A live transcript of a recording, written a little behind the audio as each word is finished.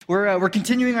We're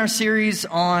continuing our series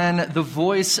on the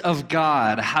voice of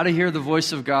God, how to hear the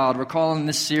voice of God. We're calling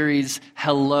this series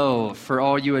Hello for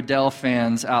all you Adele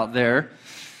fans out there.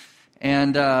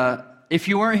 And if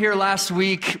you weren't here last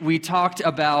week, we talked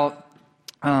about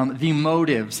the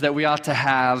motives that we ought to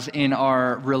have in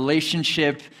our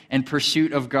relationship and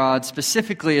pursuit of God,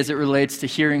 specifically as it relates to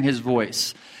hearing His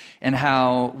voice, and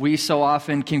how we so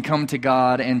often can come to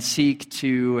God and seek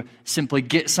to simply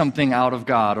get something out of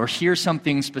God, or hear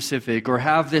something specific, or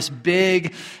have this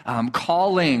big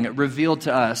calling revealed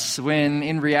to us, when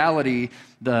in reality,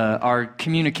 our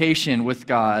communication with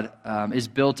God is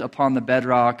built upon the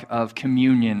bedrock of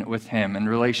communion with Him and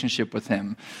relationship with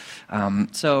Him.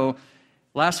 So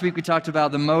last week we talked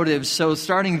about the motives. So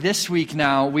starting this week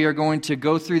now, we are going to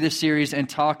go through this series and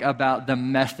talk about the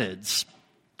methods,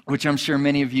 which I'm sure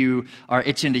many of you are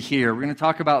itching to hear. We're going to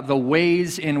talk about the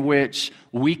ways in which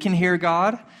we can hear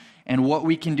God and what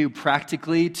we can do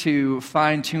practically to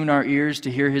fine-tune our ears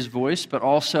to hear His voice, but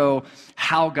also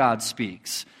how God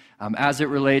speaks as it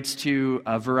relates to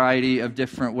a variety of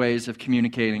different ways of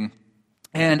communicating.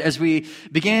 And as we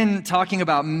begin talking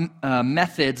about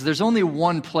methods, there's only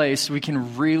one place we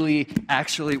can really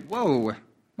actually... Whoa,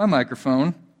 my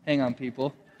microphone. Hang on,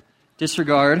 people.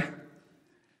 Disregard.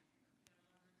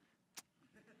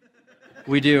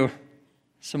 We do.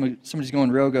 Somebody's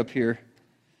going rogue up here.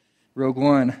 Rogue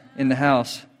One in the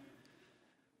house.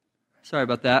 Sorry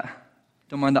about that.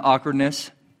 Don't mind the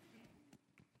awkwardness.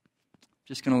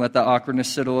 Just going to let that awkwardness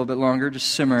sit a little bit longer. Just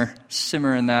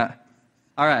simmer in that.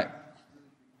 All right.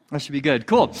 That should be good.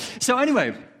 Cool. So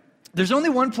anyway, there's only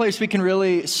one place we can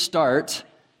really start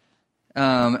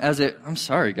I'm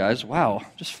sorry, guys. Wow.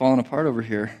 Just falling apart over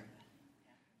here.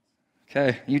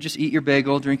 Okay. You just eat your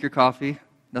bagel, drink your coffee.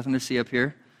 Nothing to see up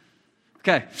here.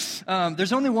 Okay.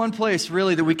 There's only one place,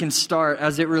 really, that we can start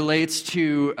as it relates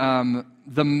to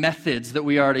the methods that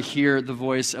we are to hear the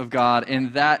voice of God,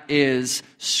 and that is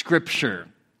Scripture.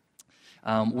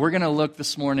 We're going to look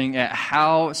this morning at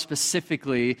how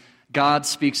specifically God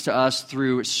speaks to us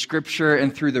through Scripture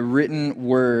and through the written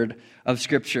word of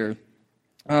Scripture.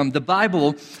 The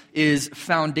Bible is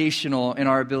foundational in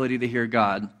our ability to hear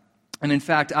God. And in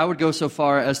fact, I would go so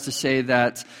far as to say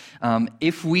that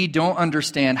if we don't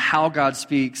understand how God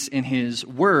speaks in His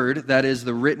Word, that is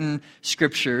the written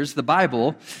Scriptures, the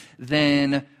Bible,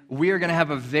 then we are going to have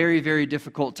a very, very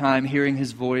difficult time hearing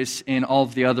His voice in all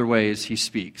of the other ways He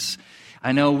speaks.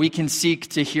 I know we can seek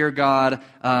to hear God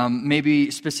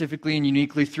maybe specifically and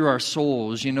uniquely through our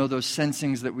souls, those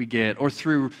sensings that we get, or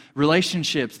through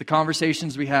relationships, the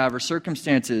conversations we have, or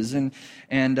circumstances, and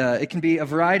it can be a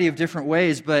variety of different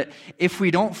ways. But if we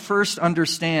don't first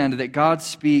understand that God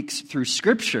speaks through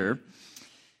Scripture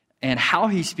and how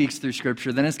He speaks through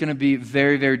Scripture, then it's going to be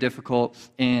very, very difficult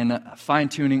in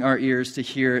fine-tuning our ears to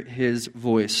hear His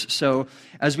voice. So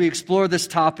as we explore this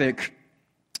topic,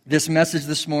 this message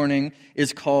this morning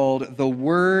is called The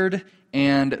Word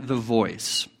and the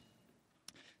Voice.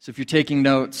 So if you're taking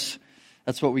notes,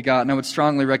 that's what we got. And I would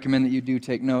strongly recommend that you do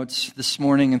take notes this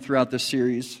morning and throughout this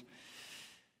series,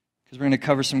 because we're going to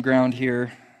cover some ground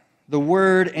here. The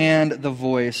Word and the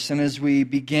Voice. And as we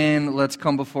begin, let's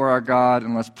come before our God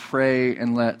and let's pray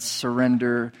and let's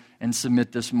surrender and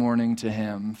submit this morning to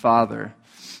Him. Father,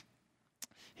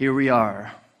 here we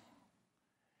are.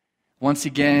 Once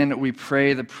again, we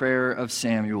pray the prayer of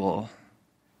Samuel.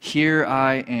 Here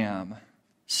I am.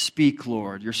 Speak,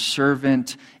 Lord. Your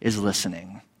servant is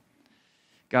listening.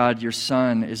 God, your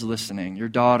son is listening. Your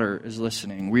daughter is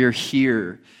listening. We are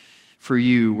here for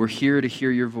you. We're here to hear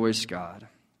your voice, God.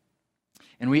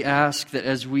 And we ask that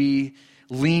as we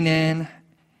lean in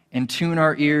and tune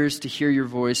our ears to hear your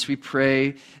voice, we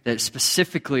pray that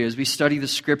specifically as we study the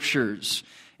Scriptures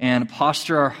and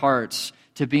posture our hearts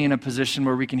to be in a position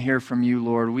where we can hear from you,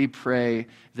 Lord, we pray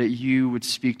that you would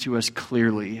speak to us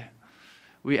clearly.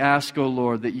 We ask, O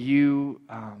Lord, that you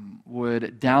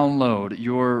would download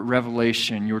your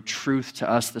revelation, your truth to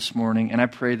us this morning, and I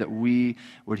pray that we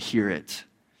would hear it.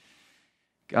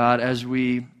 God, as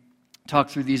we talk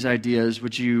through these ideas,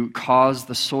 would you cause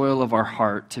the soil of our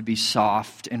heart to be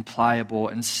soft and pliable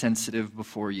and sensitive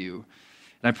before you?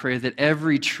 And I pray that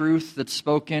every truth that's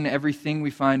spoken, everything we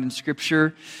find in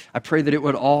Scripture, I pray that it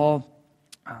would all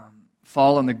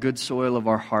fall on the good soil of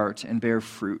our heart and bear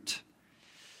fruit.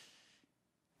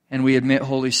 And we admit,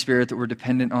 Holy Spirit, that we're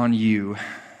dependent on you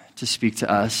to speak to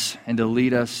us and to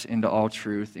lead us into all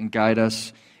truth and guide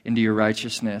us into your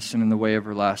righteousness and in the way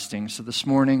everlasting. So this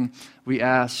morning, we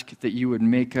ask that you would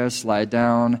make us lie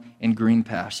down in green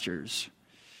pastures.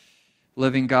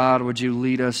 Living God, would you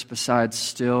lead us beside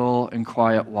still and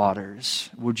quiet waters?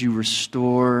 Would you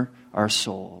restore our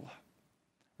soul?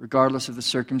 regardless of the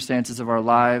circumstances of our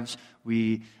lives.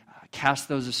 We cast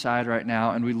those aside right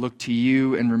now, and we look to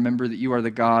you and remember that you are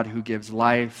the God who gives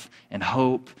life and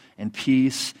hope and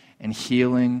peace and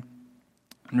healing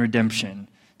and redemption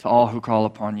to all who call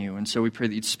upon you. And so we pray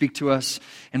that you'd speak to us,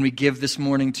 and we give this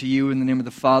morning to you in the name of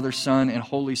the Father, Son, and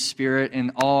Holy Spirit,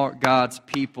 and all God's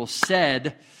people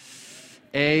said,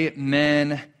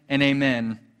 amen and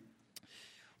amen.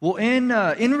 Well, in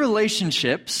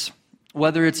relationships,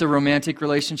 whether it's a romantic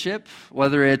relationship,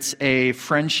 whether it's a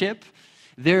friendship,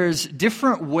 there's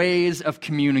different ways of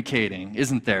communicating,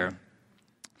 isn't there?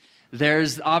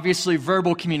 There's obviously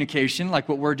verbal communication, like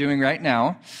what we're doing right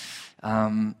now.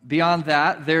 Beyond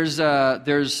that,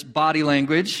 there's body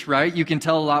language, right? You can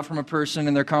tell a lot from a person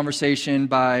in their conversation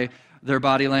by their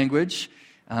body language,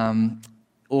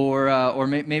 or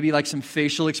maybe like some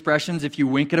facial expressions. If you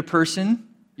wink at a person,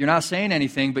 you're not saying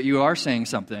anything, but you are saying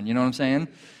something. You know what I'm saying?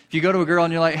 If you go to a girl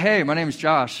and you're like, "Hey, my name is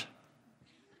Josh,"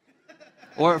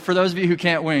 or for those of you who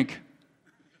can't wink,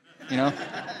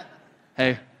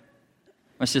 "Hey,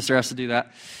 my sister has to do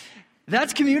that."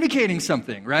 That's communicating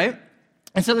something, right?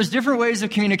 And so there's different ways of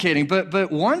communicating, but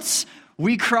once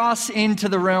we cross into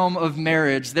the realm of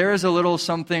marriage, there is a little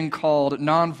something called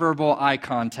nonverbal eye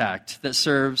contact that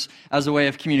serves as a way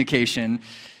of communication.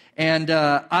 And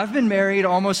I've been married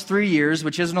almost 3 years,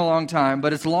 which isn't a long time,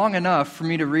 but it's long enough for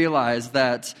me to realize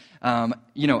that, a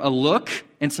look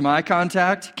and some eye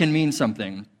contact can mean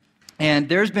something. And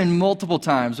there's been multiple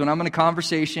times when I'm in a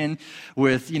conversation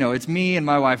with, it's me and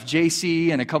my wife,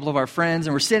 JC, and a couple of our friends,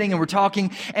 and we're sitting and we're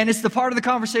talking, and it's the part of the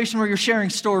conversation where you're sharing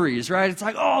stories, right? It's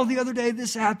like, "Oh, the other day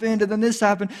this happened, and then this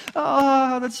happened.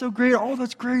 Oh, that's so great. Oh,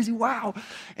 that's crazy. Wow."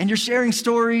 And you're sharing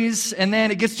stories, and then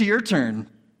it gets to your turn.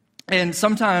 And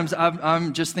sometimes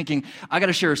I'm just thinking, I got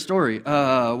to share a story.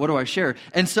 What do I share?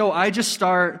 And so I just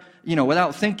start,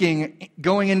 without thinking,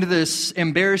 going into this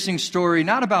embarrassing story,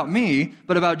 not about me,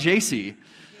 but about JC.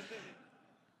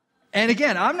 And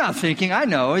again, I'm not thinking, I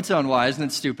know it's unwise and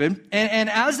it's stupid. And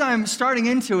as I'm starting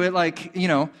into it,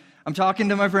 I'm talking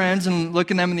to my friends and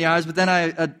looking them in the eyes, but then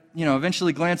I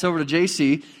eventually glance over to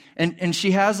JC, and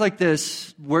she has like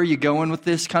this, "Where are you going with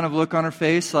this?" kind of look on her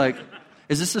face, like,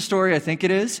 "Is this the story I think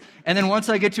it is?" And then once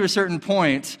I get to a certain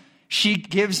point, she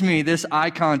gives me this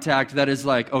eye contact that is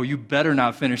like, "Oh, you better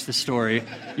not finish the story.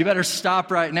 You better stop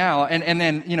right now." And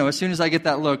then, as soon as I get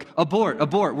that look,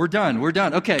 abort, we're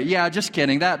done. Okay, yeah, just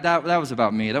kidding. That was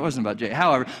about me. That wasn't about Jay.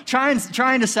 However,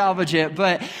 trying to salvage it,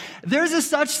 but there's a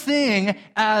such thing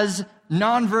as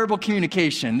nonverbal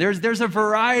communication. There's a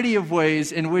variety of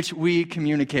ways in which we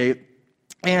communicate.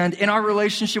 And in our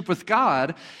relationship with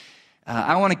God,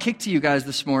 I want to kick to you guys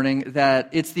this morning that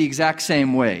it's the exact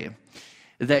same way.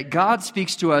 That God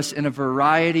speaks to us in a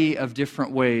variety of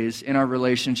different ways in our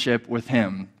relationship with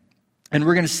Him. And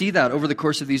we're going to see that over the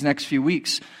course of these next few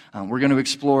weeks. We're going to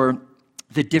explore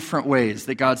the different ways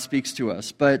that God speaks to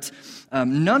us. But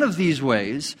none of these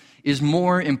ways is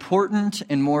more important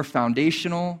and more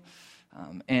foundational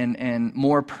and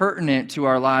more pertinent to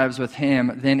our lives with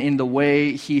Him than in the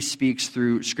way He speaks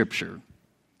through Scripture.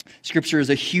 Scripture is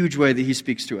a huge way that He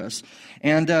speaks to us.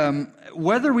 And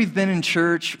whether we've been in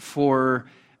church for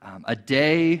a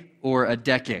day or a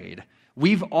decade,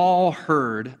 we've all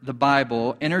heard the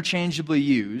Bible interchangeably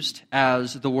used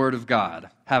as the Word of God,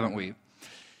 haven't we?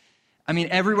 I mean,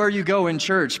 everywhere you go in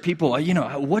church, people,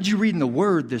 what'd you read in the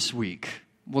Word this week?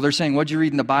 Well, they're saying, what'd you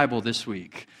read in the Bible this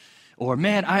week? Or,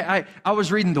 man, I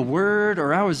was reading the Word,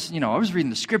 or I was reading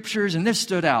the Scriptures, and this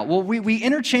stood out. Well, we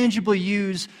interchangeably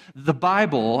use the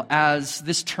Bible as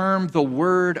this term, the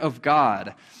Word of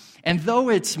God. And though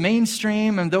it's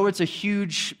mainstream, and though it's a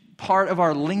huge part of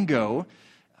our lingo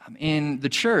in the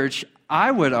church, I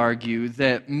would argue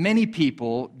that many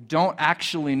people don't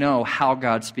actually know how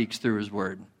God speaks through His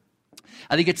Word.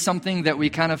 I think it's something that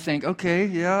we kind of think, okay,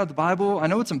 yeah, the Bible, I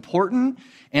know it's important,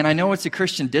 and I know it's a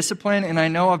Christian discipline, and I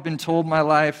know I've been told my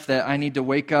life that I need to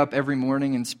wake up every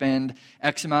morning and spend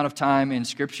X amount of time in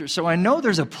Scripture. So I know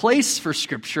there's a place for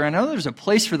Scripture. I know there's a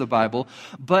place for the Bible,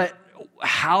 but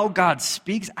how God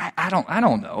speaks, I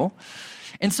don't know.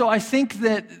 And so I think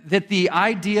that the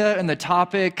idea and the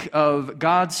topic of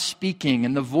God speaking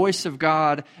and the voice of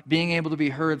God being able to be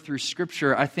heard through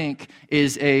Scripture, I think,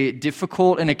 is a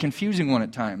difficult and a confusing one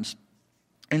at times.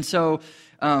 And so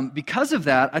because of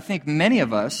that, I think many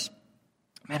of us,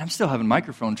 man, I'm still having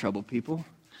microphone trouble, people.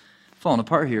 Falling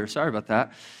apart here. Sorry about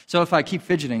that. So if I keep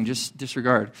fidgeting, just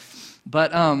disregard.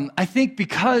 But I think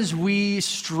because we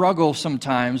struggle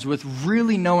sometimes with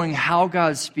really knowing how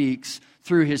God speaks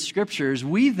through His Scriptures,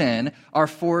 we then are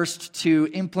forced to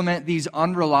implement these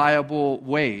unreliable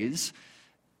ways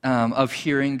of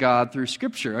hearing God through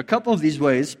Scripture. A couple of these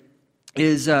ways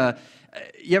is,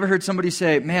 you ever heard somebody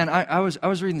say, man, I was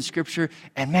reading the Scripture,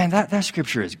 and man, that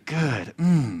Scripture is good.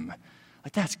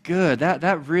 Like, that's good.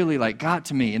 That really, like, got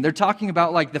to me. And they're talking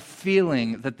about, like, the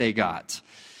feeling that they got.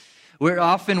 We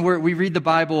read the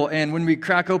Bible, and when we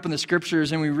crack open the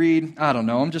Scriptures and we read, I don't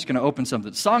know, I'm just going to open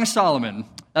something. Song of Solomon.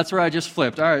 That's where I just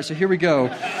flipped. All right, so here we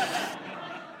go.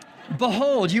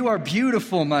 Behold, you are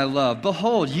beautiful, my love.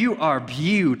 Behold, you are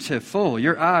beautiful.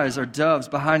 Your eyes are doves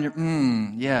behind your...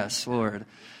 yes, Lord.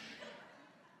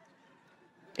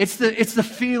 It's the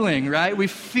feeling, right? We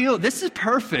feel, this is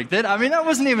perfect. That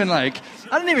wasn't even like,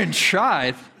 I didn't even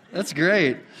try. That's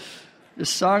great. The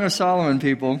Song of Solomon,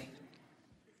 people.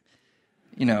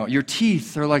 You know, your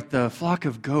teeth are like the flock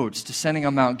of goats descending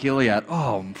on Mount Gilead.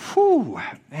 Oh, whew,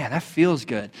 man, that feels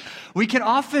good. We can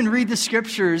often read the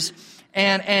Scriptures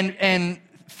and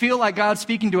feel like God's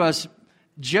speaking to us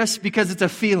just because it's a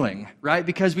feeling, right?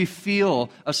 Because we feel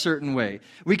a certain way.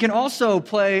 We can also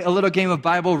play a little game of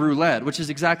Bible roulette, which is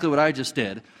exactly what I just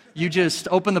did. You just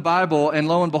open the Bible, and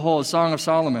lo and behold, Song of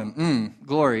Solomon.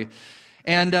 Glory.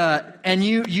 And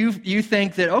you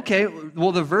think that, okay,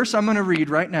 well, the verse I'm going to read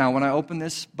right now when I open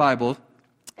this Bible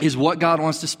is what God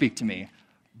wants to speak to me.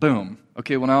 Boom.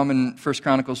 Okay, well, now I'm in 1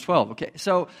 Chronicles 12. Okay,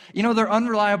 so, there are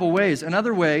unreliable ways.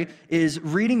 Another way is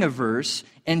reading a verse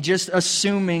and just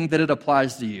assuming that it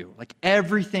applies to you. Like,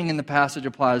 everything in the passage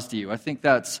applies to you. I think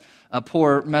that's a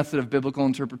poor method of biblical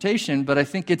interpretation, but I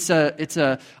think it's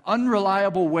a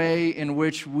unreliable way in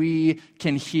which we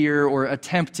can hear or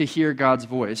attempt to hear God's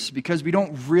voice because we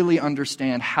don't really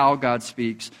understand how God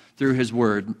speaks through His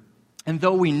Word. And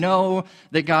though we know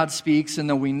that God speaks, and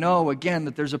though we know, again,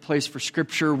 that there's a place for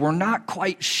Scripture, we're not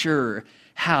quite sure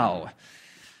how.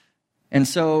 And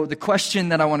so the question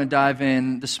that I want to dive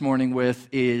in this morning with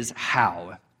is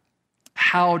how.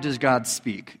 How does God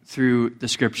speak through the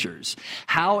Scriptures?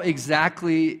 How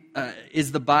exactly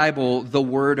is the Bible the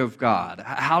Word of God?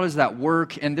 How does that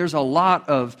work? And there's a lot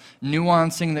of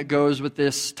nuancing that goes with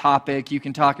this topic. You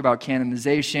can talk about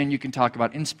canonization, you can talk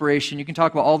about inspiration, you can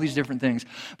talk about all these different things.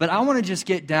 But I want to just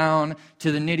get down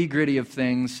to the nitty-gritty of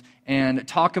things and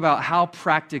talk about how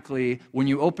practically, when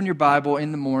you open your Bible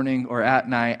in the morning or at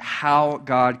night, how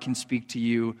God can speak to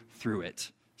you through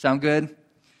it. Sound good?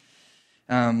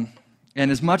 And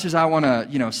as much as I want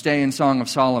to, stay in Song of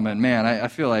Solomon, man, I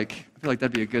feel like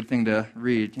that'd be a good thing to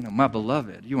read. My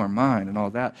beloved, you are mine, and all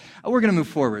that. We're going to move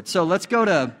forward. So let's go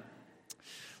to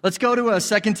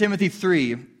 2 Timothy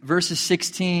 3, verses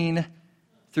 16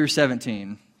 through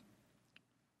 17.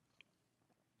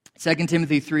 2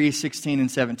 Timothy 3, 16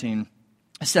 and 17.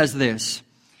 It says this: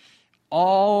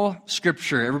 all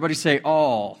Scripture, everybody say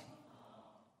all.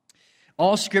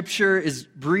 All Scripture is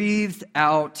breathed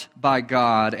out by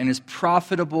God and is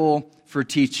profitable for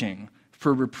teaching,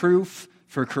 for reproof,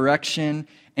 for correction,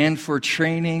 and for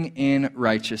training in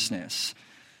righteousness.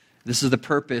 This is the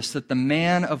purpose, that the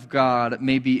man of God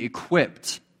may be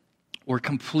equipped or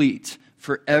complete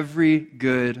for every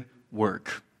good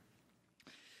work.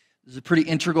 This is a pretty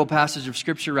integral passage of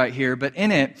Scripture right here, but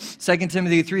in it, 2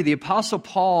 Timothy 3, the Apostle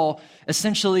Paul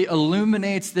essentially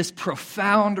illuminates this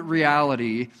profound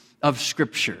reality of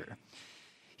Scripture.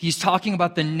 He's talking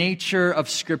about the nature of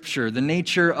Scripture, the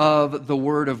nature of the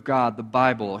Word of God, the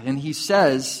Bible. And he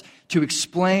says, to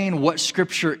explain what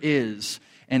Scripture is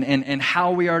and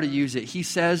how we are to use it, he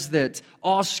says that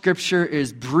all Scripture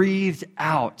is breathed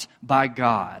out by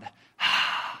God.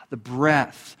 The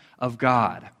breath of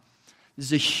God. This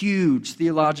is a huge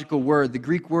theological word. The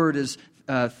Greek word is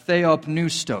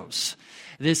theopneustos.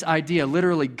 This idea,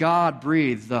 literally, God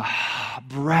breathed, the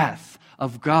breath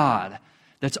of God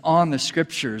that's on the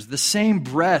Scriptures. The same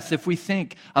breath, if we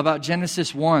think about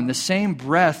Genesis 1, the same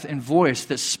breath and voice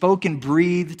that spoke and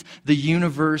breathed the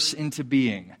universe into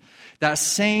being. That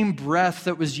same breath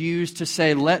that was used to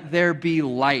say, let there be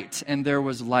light, and there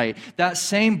was light. That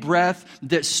same breath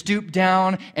that stooped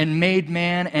down and made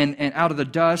man and out of the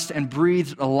dust and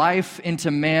breathed life into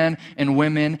man and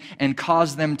women and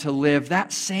caused them to live.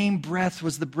 That same breath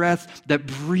was the breath that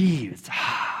breathed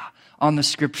on the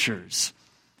Scriptures.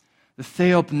 The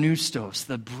theopneustos,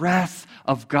 the breath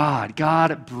of God.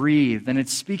 God breathed. And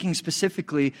it's speaking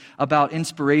specifically about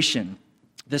inspiration.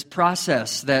 This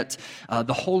process that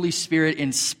the Holy Spirit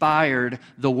inspired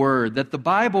the Word. That the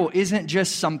Bible isn't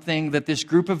just something that this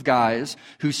group of guys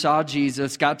who saw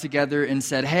Jesus got together and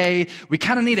said, hey, we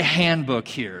kind of need a handbook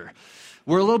here.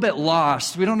 We're a little bit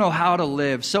lost. We don't know how to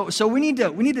live. So we need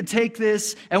to take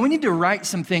this and we need to write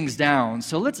some things down.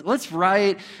 So let's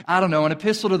write, I don't know, an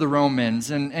epistle to the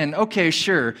Romans and okay,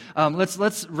 sure.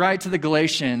 Let's write to the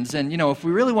Galatians. And if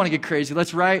we really want to get crazy,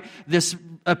 let's write this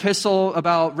epistle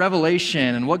about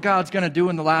Revelation and what God's going to do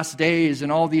in the last days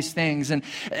and all these things. And,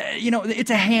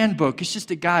 it's a handbook. It's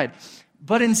just a guide.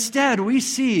 But instead, we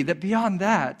see that beyond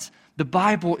that, the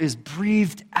Bible is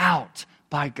breathed out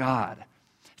by God.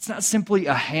 It's not simply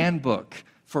a handbook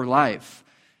for life.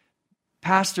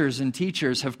 Pastors and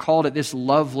teachers have called it this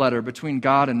love letter between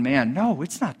God and man. No,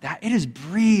 it's not that. It is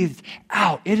breathed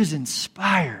out. It is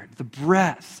inspired. The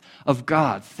breath of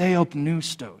God,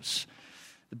 theopneustos,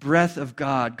 the breath of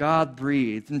God, God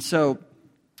breathed. And so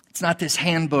it's not this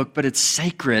handbook, but it's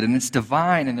sacred and it's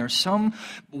divine. And there's some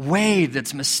way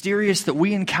that's mysterious that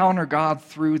we encounter God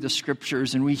through the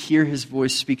Scriptures and we hear His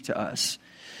voice speak to us.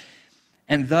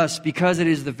 And thus, because it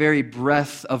is the very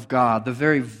breath of God, the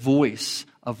very voice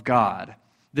of God,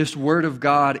 this Word of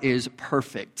God is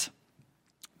perfect.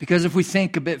 Because if we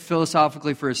think a bit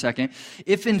philosophically for a second,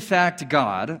 if in fact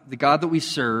God, the God that we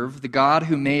serve, the God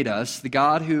who made us, the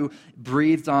God who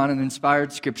breathed on and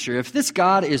inspired Scripture, if this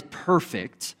God is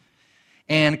perfect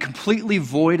and completely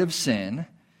void of sin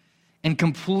and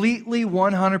completely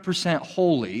 100%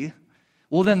 holy,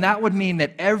 well then that would mean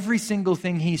that every single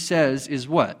thing He says is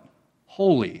what?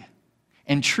 Holy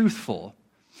and truthful.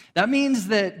 That means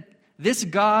that this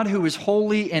God who is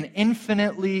holy and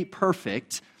infinitely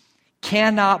perfect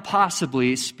cannot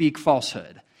possibly speak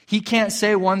falsehood. He can't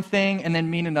say one thing and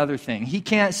then mean another thing. He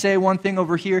can't say one thing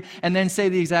over here and then say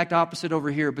the exact opposite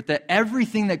over here, but that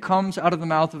everything that comes out of the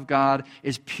mouth of God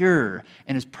is pure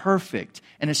and is perfect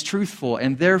and is truthful.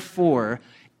 And therefore,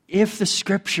 if the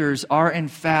Scriptures are in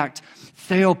fact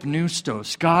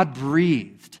theopneustos, God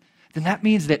breathed, then that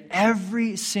means that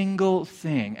every single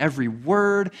thing, every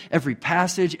word, every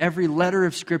passage, every letter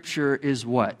of Scripture is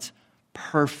what?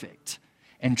 Perfect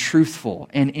and truthful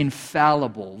and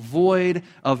infallible, void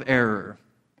of error.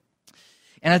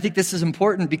 And I think this is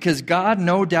important because God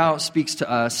no doubt speaks to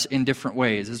us in different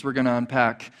ways, as we're going to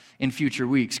unpack in future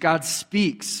weeks. God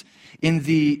speaks in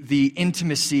the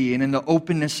intimacy and in the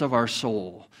openness of our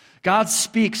soul. God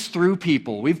speaks through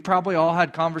people. We've probably all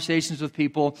had conversations with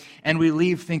people, and we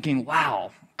leave thinking,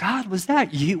 wow, God, was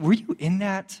that you? Were you in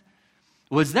that?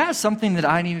 Was that something that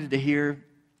I needed to hear?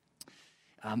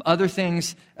 Other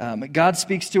things, God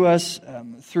speaks to us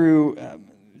through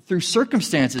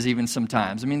circumstances even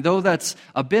sometimes. I mean, though that's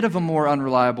a bit of a more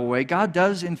unreliable way, God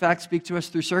does in fact speak to us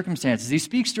through circumstances. He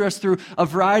speaks to us through a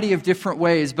variety of different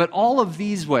ways, but all of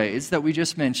these ways that we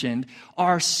just mentioned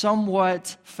are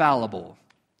somewhat fallible.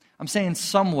 I'm saying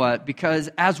somewhat because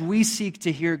as we seek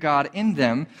to hear God in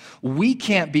them, we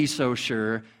can't be so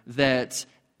sure that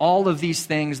all of these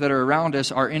things that are around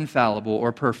us are infallible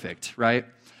or perfect, right?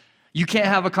 You can't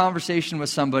have a conversation with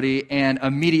somebody and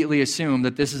immediately assume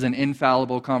that this is an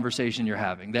infallible conversation you're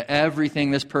having, that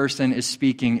everything this person is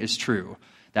speaking is true.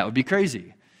 That would be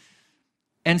crazy.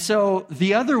 And so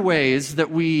the other ways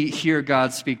that we hear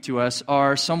God speak to us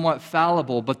are somewhat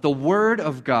fallible, but the Word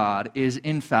of God is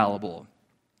infallible.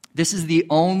 This is the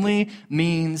only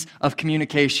means of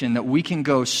communication that we can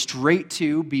go straight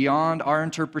to beyond our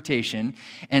interpretation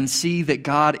and see that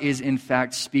God is in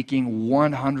fact speaking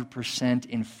 100%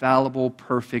 infallible,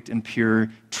 perfect, and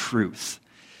pure truth.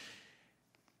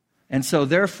 And so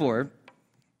therefore,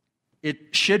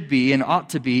 it should be and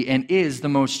ought to be and is the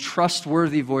most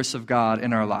trustworthy voice of God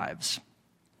in our lives.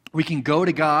 We can go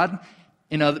to God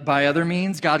by other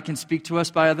means. God can speak to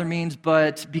us by other means,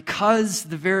 but because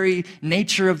the very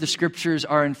nature of the Scriptures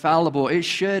are infallible, it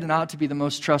should and ought to be the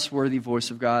most trustworthy voice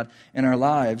of God in our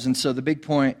lives. And so the big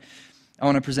point I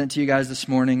want to present to you guys this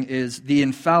morning is the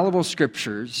infallible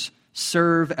Scriptures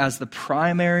serve as the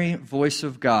primary voice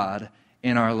of God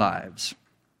in our lives.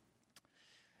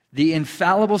 The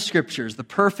infallible Scriptures, the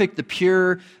perfect, the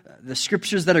pure, the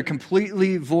Scriptures that are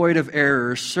completely void of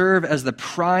error serve as the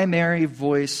primary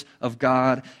voice of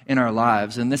God in our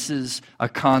lives. And this is a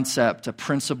concept, a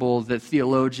principle that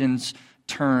theologians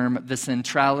term the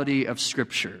centrality of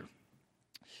Scripture.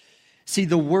 See,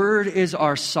 the Word is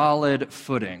our solid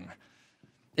footing.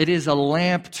 It is a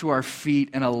lamp to our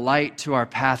feet and a light to our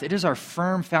path. It is our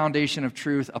firm foundation of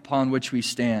truth upon which we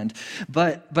stand.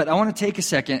 But I want to take a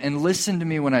second and listen to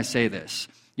me when I say this,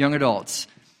 young adults,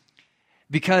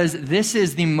 because this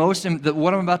is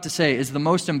what I'm about to say is the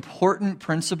most important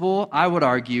principle, I would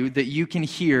argue, that you can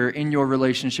hear in your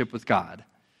relationship with God.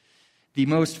 The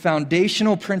most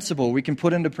foundational principle we can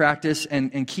put into practice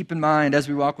and keep in mind as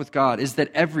we walk with God is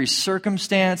that every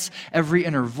circumstance, every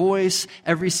inner voice,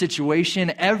 every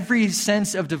situation, every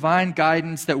sense of divine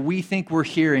guidance that we think we're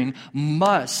hearing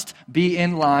must be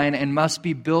in line and must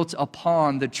be built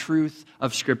upon the truth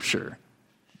of Scripture.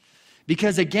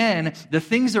 Because again, the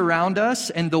things around us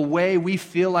and the way we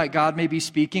feel like God may be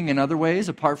speaking in other ways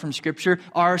apart from Scripture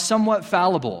are somewhat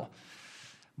fallible.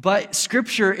 But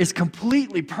Scripture is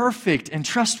completely perfect and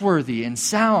trustworthy and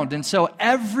sound. And so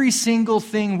every single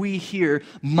thing we hear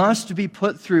must be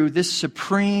put through this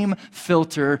supreme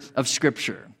filter of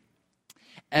Scripture.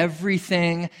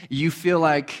 Everything you feel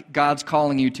like God's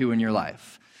calling you to in your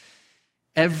life.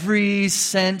 Every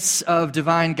sense of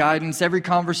divine guidance, every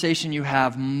conversation you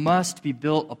have must be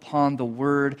built upon the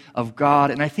Word of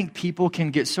God. And I think people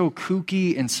can get so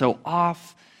kooky and so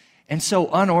off and so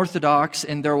unorthodox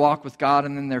in their walk with God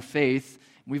and in their faith.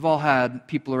 We've all had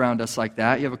people around us like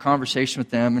that. You have a conversation with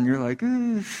them and you're like,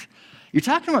 you're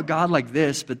talking about God like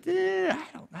this, but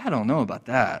I don't know about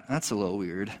that. That's a little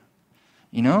weird.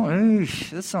 You know,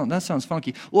 that sounds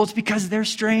funky. Well, it's because they're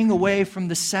straying away from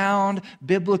the sound,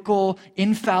 biblical,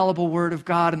 infallible Word of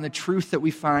God and the truth that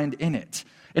we find in it.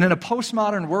 And in a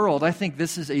postmodern world, I think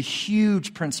this is a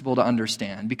huge principle to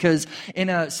understand, because in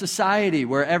a society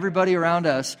where everybody around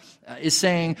us is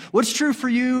saying, what's true for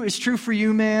you is true for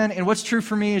you, man, and what's true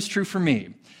for me is true for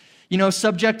me. You know,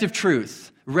 subjective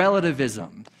truth,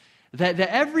 relativism. That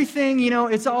everything,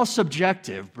 it's all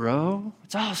subjective, bro.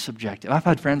 It's all subjective. I've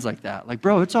had friends like that. Like,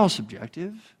 bro, it's all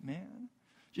subjective, man.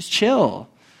 Just chill.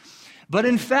 But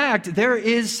in fact, there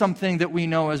is something that we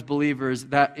know as believers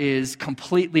that is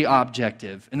completely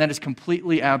objective, and that is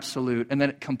completely absolute, and that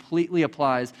it completely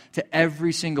applies to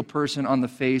every single person on the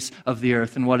face of the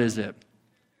earth. And what is it?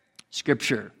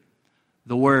 Scripture,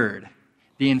 the Word,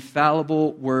 the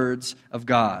infallible words of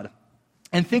God.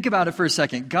 And think about it for a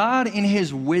second. God, in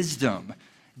His wisdom,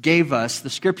 gave us the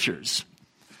Scriptures.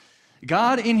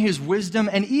 God, in His wisdom,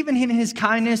 and even in His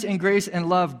kindness and grace and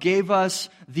love, gave us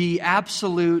the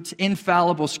absolute,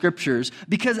 infallible Scriptures.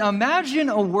 Because imagine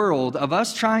a world of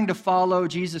us trying to follow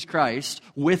Jesus Christ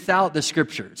without the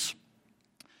Scriptures.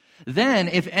 Then,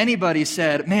 if anybody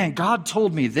said, man, God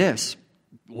told me this,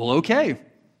 well, okay.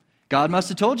 God must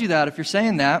have told you that if you're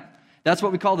saying that. That's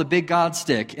what we call the big God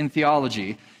stick in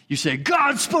theology. You say,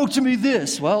 God spoke to me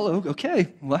this. Well, okay.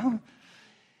 Well,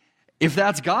 if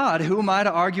that's God, who am I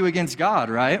to argue against God,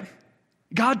 right?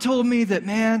 God told me that,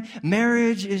 man,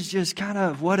 marriage is just kind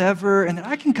of whatever, and that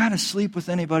I can kind of sleep with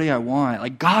anybody I want.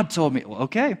 Like, God told me. Well,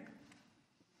 okay.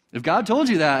 If God told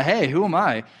you that, hey, who am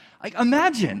I? Like,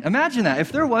 imagine that.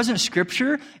 If there wasn't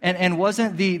Scripture and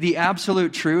wasn't the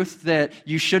absolute truth that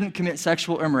you shouldn't commit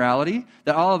sexual immorality,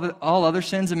 that all other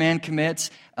sins a man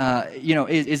commits,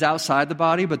 is outside the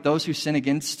body, but those who sin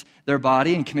against their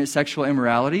body and commit sexual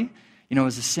immorality,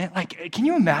 is a sin. Like, can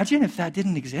you imagine if that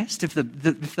didn't exist? If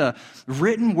the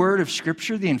written word of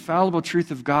Scripture, the infallible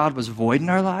truth of God, was void in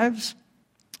our lives?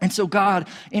 And so God,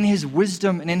 in His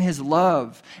wisdom and in His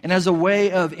love, and as a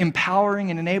way of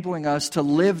empowering and enabling us to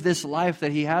live this life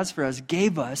that He has for us,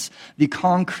 gave us the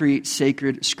concrete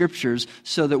sacred Scriptures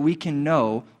so that we can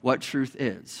know what truth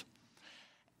is.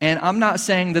 And I'm not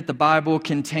saying that the Bible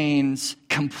contains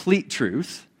complete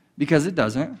truth, because it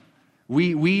doesn't.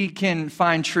 We can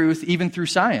find truth even through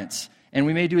science, and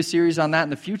we may do a series on that in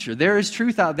the future. There is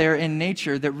truth out there in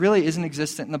nature that really isn't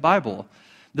existent in the Bible.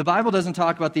 The Bible doesn't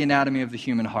talk about the anatomy of the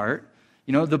human heart.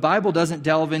 The Bible doesn't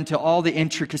delve into all the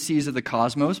intricacies of the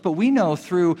cosmos, but we know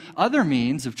through other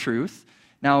means of truth.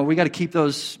 Now, we got to keep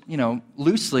those,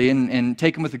 loosely and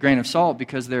take them with a grain of salt,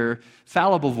 because they're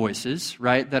fallible voices,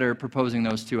 right, that are proposing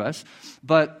those to us.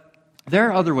 But there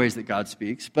are other ways that God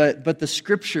speaks, but the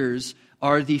Scriptures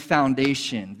are the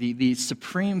foundation, the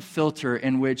supreme filter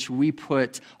in which we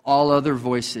put all other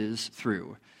voices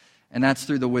through. And that's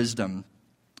through the wisdom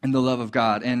and the love of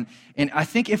God. And I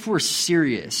think if we're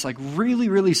serious, like really,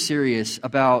 really serious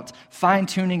about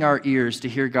fine-tuning our ears to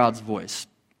hear God's voice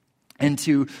and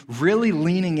to really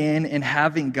leaning in and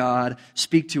having God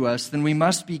speak to us, then we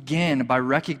must begin by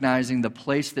recognizing the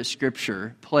place that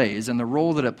Scripture plays and the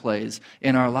role that it plays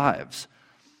in our lives.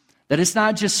 That it's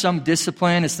not just some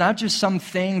discipline, it's not just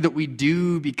something that we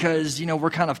do because, we're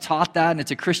kind of taught that and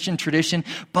it's a Christian tradition,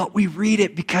 but we read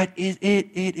it because it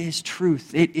is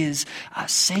truth. It is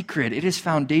sacred. It is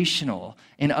foundational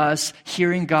in us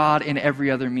hearing God in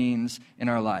every other means in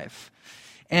our life.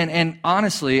 And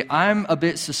honestly, I'm a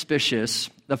bit suspicious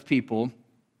of people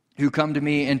who come to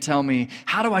me and tell me,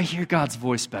 how do I hear God's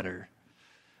voice better?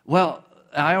 Well,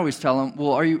 I always tell them,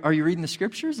 well, are you reading the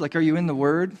Scriptures? Like, are you in the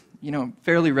Word?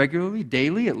 Fairly regularly,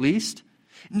 daily at least?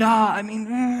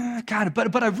 God,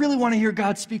 but I really want to hear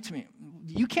God speak to me.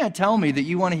 You can't tell me that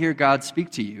you want to hear God speak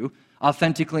to you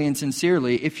authentically and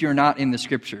sincerely if you're not in the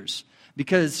Scriptures.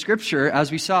 Because Scripture,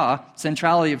 as we saw,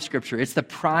 centrality of Scripture, it's the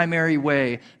primary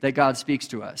way that God speaks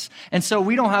to us. And so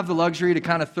we don't have the luxury to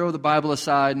kind of throw the Bible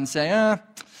aside and say,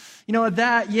 You know,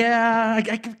 that, yeah,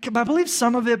 I believe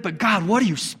some of it, but God, what are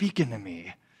you speaking to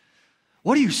me?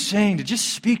 What are you saying to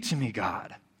just speak to me,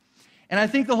 God? And I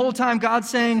think the whole time God's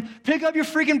saying, pick up your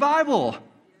freaking Bible.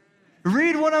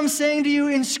 Read what I'm saying to you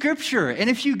in Scripture. And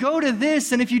if you go to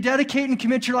this, and if you dedicate and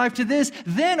commit your life to this,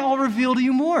 then I'll reveal to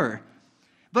you more.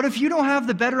 But if you don't have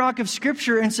the bedrock of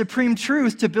Scripture and supreme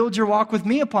truth to build your walk with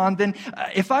me upon, then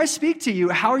if I speak to you,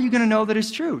 how are you going to know that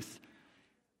it's truth?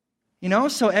 You know,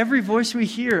 so every voice we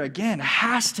hear, again,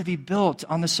 has to be built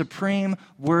on the supreme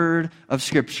word of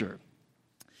Scripture.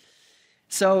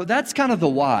 So that's kind of the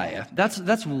why.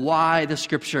 That's why the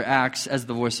Scripture acts as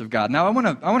the voice of God. Now I want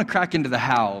to crack into the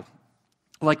how,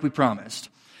 like we promised.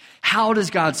 How does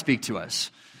God speak to us?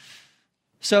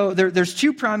 So there's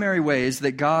two primary ways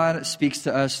that God speaks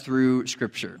to us through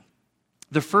Scripture.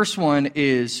 The first one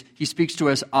is he speaks to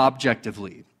us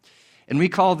objectively, and we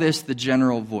call this the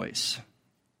general voice.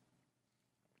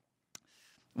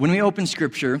 When we open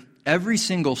Scripture, every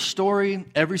single story,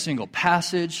 every single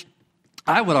passage,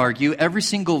 I would argue every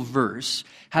single verse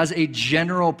has a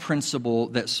general principle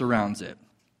that surrounds it.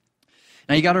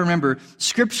 Now you got to remember,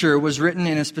 Scripture was written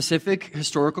in a specific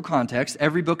historical context.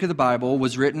 Every book of the Bible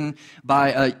was written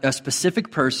by a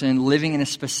specific person living in a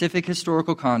specific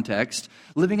historical context,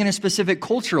 living in a specific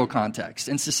cultural context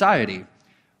and society,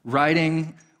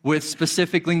 writing with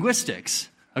specific linguistics,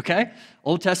 okay?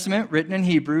 Old Testament written in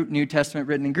Hebrew, New Testament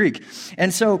written in Greek.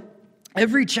 And so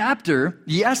every chapter,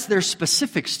 yes, there's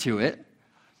specifics to it,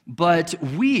 but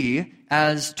we,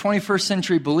 as 21st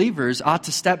century believers, ought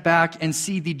to step back and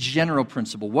see the general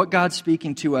principle, what God's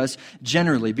speaking to us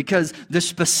generally, because the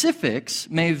specifics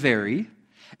may vary,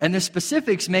 and the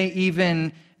specifics may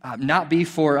even not be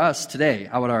for us today,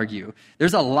 I would argue.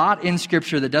 There's a lot in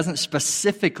Scripture that doesn't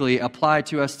specifically apply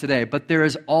to us today, but there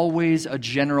is always a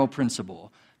general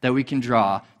principle that we can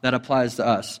draw that applies to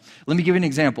us. Let me give you an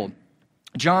example.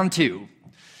 John 2,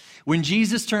 when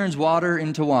Jesus turns water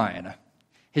into wine,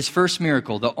 his first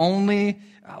miracle, the only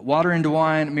water into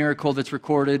wine miracle that's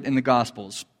recorded in the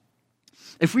Gospels.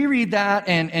 If we read that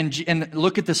and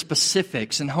look at the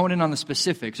specifics and hone in on the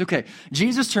specifics, okay,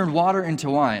 Jesus turned water into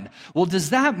wine. Well, does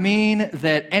that mean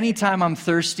that anytime I'm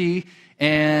thirsty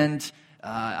and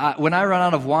when I run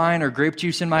out of wine or grape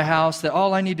juice in my house, that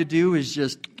all I need to do is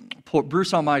just pour,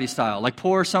 Bruce Almighty style, like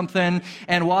pour something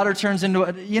and water turns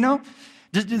into, you know?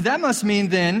 That must mean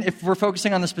then, if we're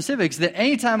focusing on the specifics, that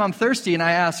anytime I'm thirsty and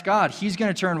I ask God, he's going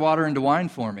to turn water into wine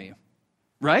for me,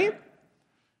 right?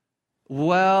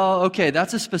 Well, okay,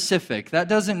 that's a specific. That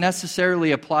doesn't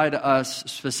necessarily apply to us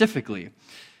specifically.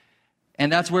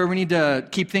 And that's where we need to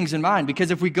keep things in mind, because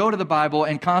if we go to the Bible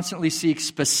and constantly seek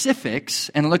specifics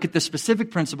and look at the specific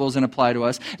principles and apply to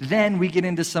us, then we get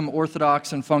into some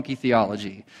orthodox and funky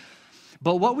theology.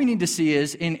 But what we need to see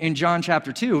is, in John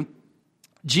chapter 2,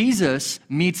 Jesus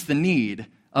meets the need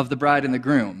of the bride and the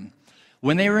groom.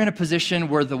 When they were in a position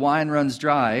where the wine runs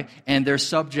dry and they're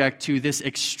subject to this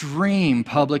extreme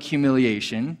public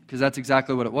humiliation, because that's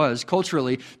exactly what it was,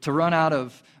 culturally, to run out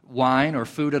of wine or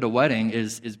food at a wedding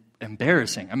is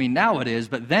embarrassing. I mean, now it is,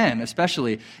 but then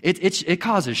especially, it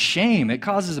causes shame. It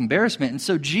causes embarrassment. And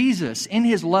so Jesus, in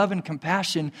his love and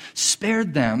compassion,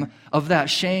 spared them of that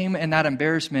shame and that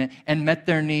embarrassment and met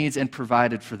their needs and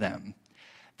provided for them.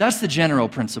 That's the general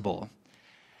principle.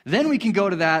 Then we can go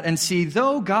to that and see,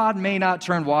 though God may not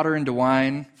turn water into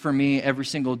wine for me every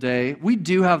single day, we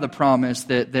do have the promise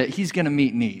that he's going to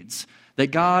meet needs,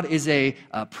 that God is a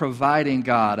providing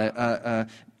God, a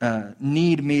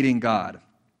need-meeting God.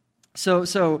 So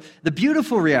the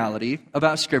beautiful reality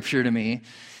about Scripture to me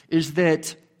is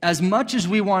that as much as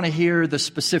we want to hear the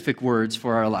specific words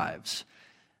for our lives,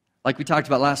 like we talked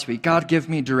about last week, God, give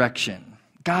me direction.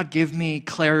 God, give me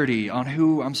clarity on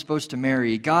who I'm supposed to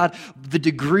marry. God, the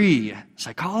degree,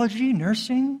 psychology,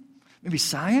 nursing, maybe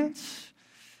science,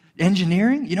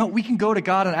 engineering. You know, we can go to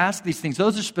God and ask these things.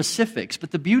 Those are specifics.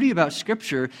 But the beauty about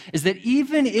Scripture is that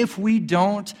even if we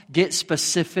don't get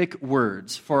specific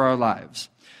words for our lives,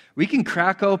 we can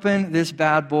crack open this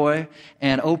bad boy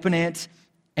and open it,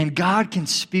 and God can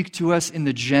speak to us in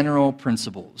the general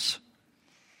principles.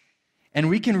 And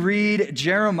we can read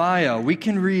Jeremiah, we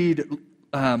can read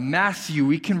Matthew,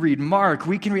 we can read Mark,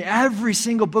 we can read every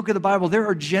single book of the Bible. There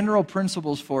are general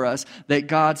principles for us that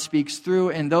God speaks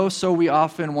through, and though so we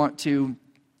often want to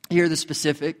hear the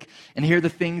specific and hear the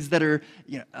things that are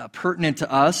pertinent to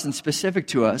us and specific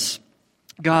to us,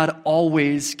 God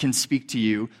always can speak to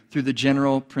you through the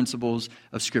general principles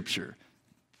of Scripture.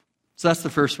 So that's the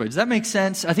first way. Does that make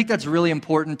sense? I think that's really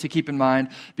important to keep in mind,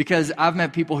 because I've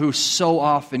met people who so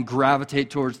often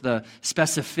gravitate towards the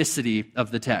specificity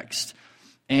of the text.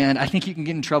 And I think you can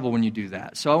get in trouble when you do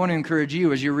that. So I want to encourage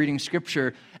you, as you're reading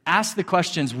Scripture, ask the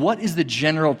questions, what is the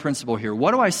general principle here?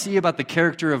 What do I see about the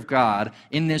character of God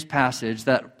in this passage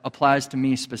that applies to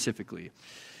me specifically?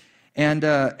 And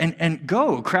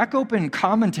go, crack open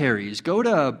commentaries, go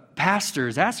to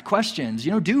pastors, ask questions,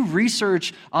 do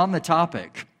research on the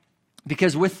topic.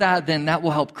 Because with that, then that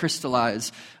will help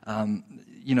crystallize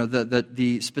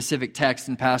the specific text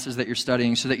and passages that you're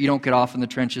studying so that you don't get off in the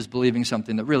trenches believing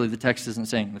something that really the text isn't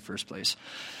saying in the first place.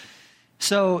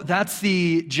 So that's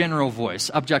the general voice,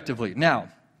 objectively. Now,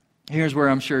 here's where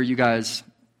I'm sure you guys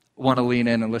want to lean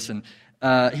in and listen.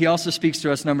 He also speaks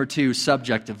to us, number 2,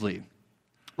 subjectively,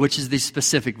 which is the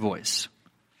specific voice.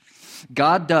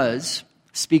 God does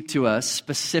speak to us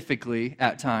specifically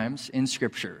at times in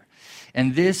Scripture,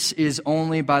 and this is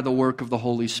only by the work of the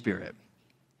Holy Spirit.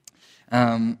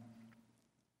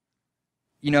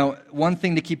 One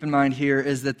thing to keep in mind here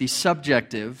is that the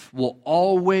subjective will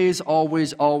always,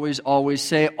 always, always, always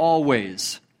say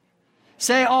always.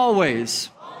 Say always.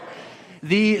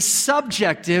 The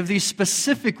subjective, the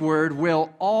specific word,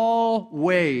 will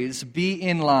always be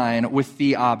in line with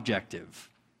the objective,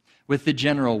 with the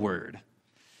general word.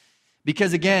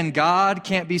 Because again, God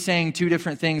can't be saying two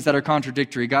different things that are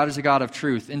contradictory. God is a God of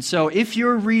truth. And so if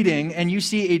you're reading and you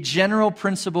see a general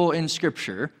principle in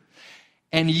Scripture,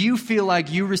 and you feel like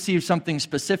you received something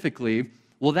specifically,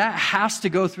 well, that has to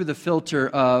go through the filter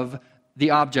of the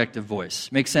objective voice.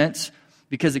 Make sense?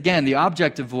 Because again, the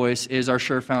objective voice is our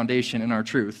sure foundation in our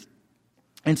truth.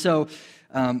 And so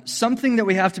something that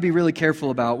we have to be really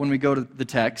careful about when we go to the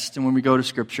text and when we go to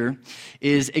Scripture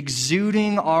is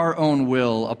exuding our own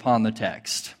will upon the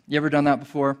text. You ever done that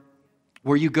before?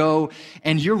 Where you go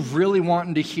and you're really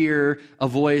wanting to hear a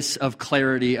voice of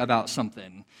clarity about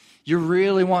something. You're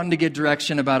really wanting to get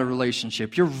direction about a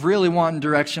relationship. You're really wanting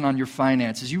direction on your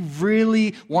finances. You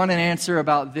really want an answer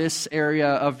about this area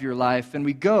of your life. And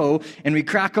we go and we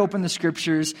crack open the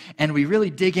Scriptures and we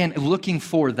really dig in looking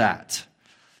for that.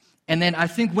 And then I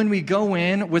think when we go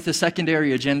in with a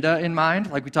secondary agenda in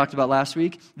mind, like we talked about last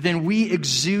week, then we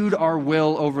exude our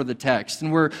will over the text.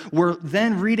 And we're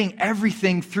then reading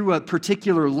everything through a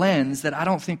particular lens that I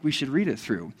don't think we should read it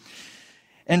through.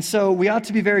 And so we ought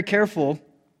to be very careful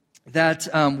that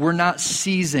we're not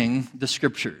seizing the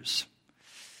Scriptures,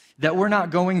 that we're not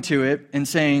going to it and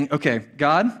saying, okay,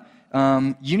 God,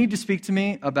 you need to speak to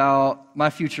me about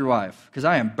my future wife because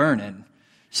I am burning.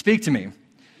 Speak to me.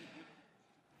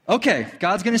 Okay,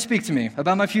 God's going to speak to me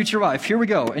about my future wife. Here we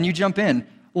go. And you jump in.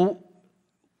 Well,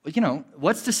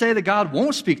 what's to say that God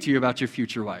won't speak to you about your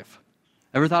future wife?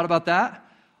 Ever thought about that?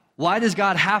 Why does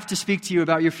God have to speak to you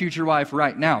about your future wife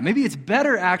right now? Maybe it's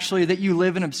better, actually, that you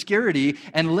live in obscurity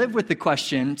and live with the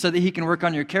question so that He can work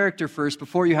on your character first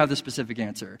before you have the specific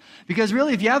answer. Because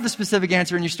really, if you have the specific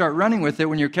answer and you start running with it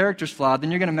when your character's flawed,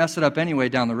 then you're going to mess it up anyway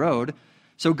down the road.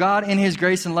 So God, in His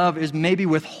grace and love, is maybe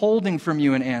withholding from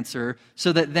you an answer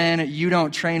so that then you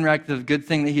don't train wreck the good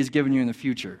thing that He's given you in the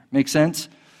future. Make sense?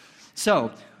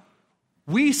 So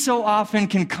we so often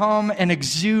can come and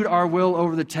exude our will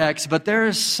over the text, but there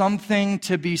is something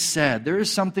to be said. There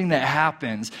is something that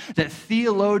happens that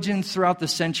theologians throughout the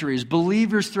centuries,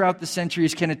 believers throughout the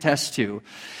centuries can attest to.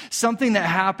 Something that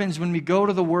happens when we go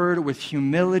to the Word with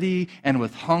humility and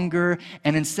with hunger,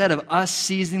 and instead of us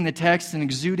seizing the text and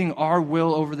exuding our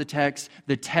will over the text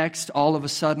all of a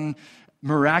sudden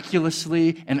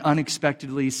miraculously and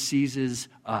unexpectedly seizes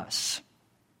us.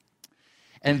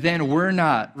 And then we're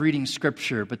not reading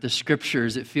Scripture, but the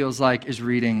Scriptures, it feels like, is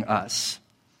reading us.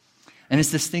 And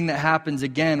it's this thing that happens,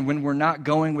 again, when we're not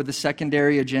going with a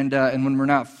secondary agenda and when we're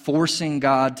not forcing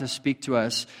God to speak to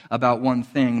us about one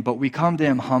thing, but we come to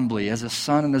Him humbly as a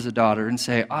son and as a daughter and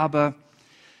say, Abba,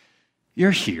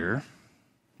 you're here.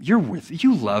 You're with me.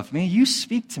 You love me. You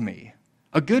speak to me.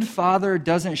 A good father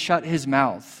doesn't shut his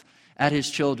mouth at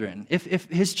his children. If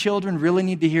his children really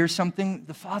need to hear something,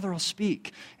 the Father will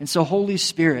speak. And so, Holy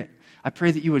Spirit, I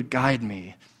pray that you would guide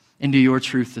me into your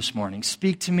truth this morning.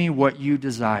 Speak to me what you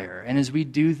desire. And as we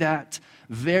do that,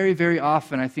 very, very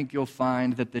often, I think you'll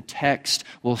find that the text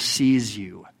will seize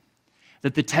you,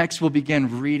 that the text will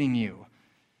begin reading you.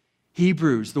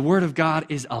 Hebrews, the Word of God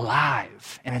is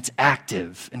alive, and it's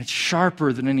active, and it's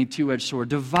sharper than any two-edged sword,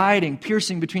 dividing,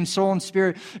 piercing between soul and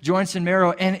spirit, joints and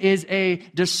marrow, and is a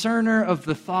discerner of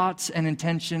the thoughts and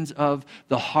intentions of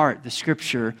the heart. The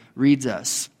Scripture reads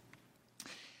us.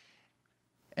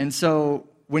 And so,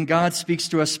 when God speaks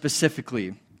to us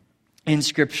specifically in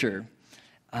Scripture,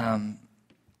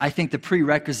 I think the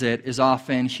prerequisite is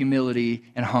often humility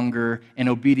and hunger and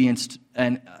obedience,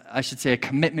 and I should say a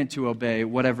commitment to obey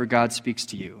whatever God speaks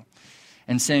to you.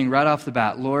 And saying right off the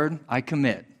bat, Lord, I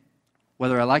commit.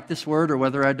 whether I like this word or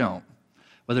whether I don't,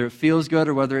 whether it feels good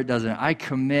or whether it doesn't. I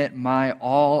commit my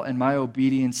all and my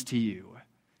obedience to you.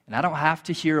 And I don't have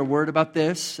to hear a word about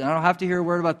this, and I don't have to hear a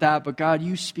word about that, but God,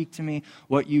 you speak to me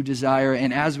what you desire.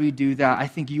 And as we do that, I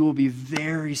think you will be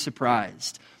very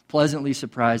surprised, pleasantly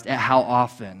surprised at how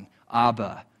often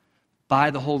Abba, by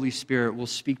the Holy Spirit, will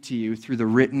speak to you through the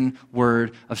written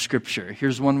word of Scripture.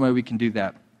 Here's one way we can do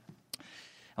that.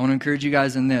 I want to encourage you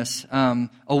guys in this.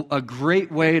 A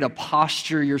great way to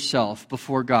posture yourself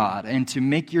before God and to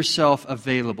make yourself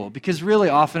available, because really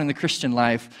often in the Christian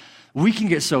life, we can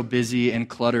get so busy and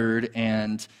cluttered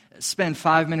and spend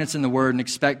 5 minutes in the Word and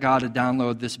expect God to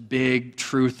download this big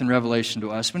truth and revelation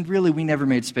to us, when really we never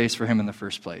made space for Him in the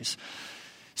first place.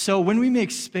 So when we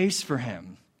make space for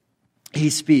Him,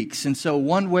 He speaks. And so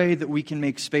one way that we can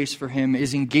make space for Him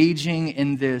is engaging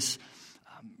in this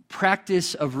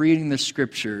practice of reading the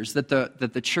Scriptures that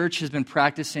the church has been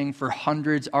practicing for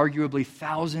hundreds, arguably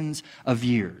thousands of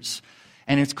years.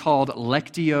 And it's called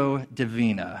Lectio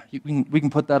Divina. We can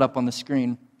put that up on the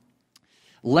screen.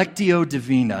 Lectio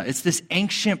Divina. It's this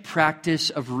ancient practice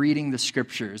of reading the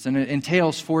Scriptures, and it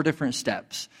entails 4 different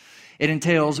steps. It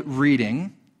entails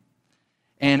reading,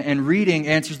 and reading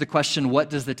answers the question, what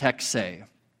does the text say?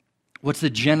 What's the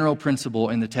general principle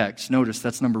in the text? Notice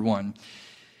that's number 1.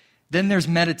 Then there's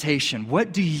meditation.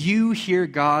 What do you hear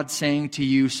God saying to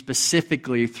you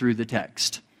specifically through the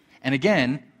text? And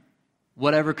again,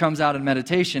 whatever comes out in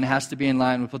meditation has to be in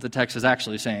line with what the text is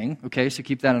actually saying. Okay, so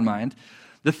keep that in mind.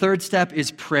 The third step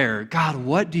is prayer. God,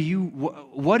 what do you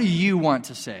want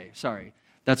to say? Sorry,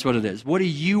 that's what it is. What do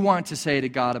you want to say to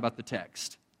God about the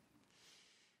text?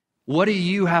 What do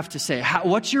you have to say?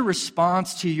 What's your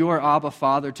response to your Abba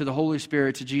Father, to the Holy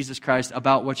Spirit, to Jesus Christ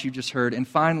about what you just heard? And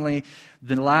finally,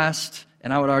 the last,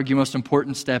 and I would argue most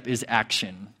important step is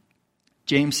action.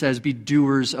 James says, be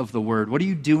doers of the word. What are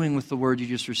you doing with the word you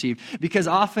just received? Because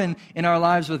often in our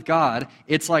lives with God,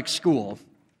 it's like school.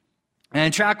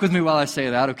 And track with me while I say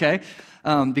that, okay?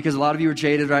 Because a lot of you are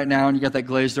jaded right now, and you got that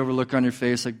glazed over look on your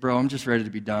face, like, bro, I'm just ready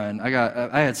to be done. I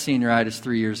had senioritis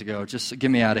 3 years ago. Just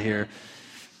get me out of here.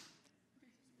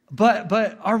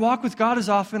 But our walk with God is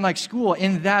often like school,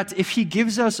 in that if He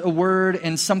gives us a word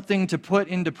and something to put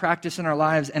into practice in our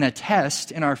lives and a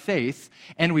test in our faith,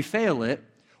 and we fail it,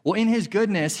 well, in His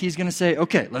goodness, He's going to say,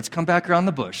 okay, let's come back around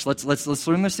the bush. Let's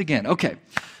learn this again. Okay,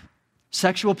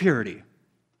 sexual purity.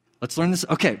 Let's learn this.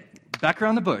 Okay, back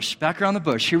around the bush.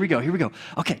 Here we go.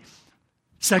 Okay,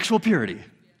 sexual purity.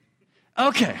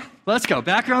 Okay, let's go.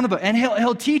 Back around the bush. And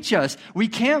He'll teach us. We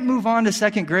can't move on to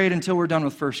second grade until we're done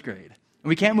with first grade. And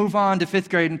we can't move on to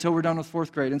 5th grade until we're done with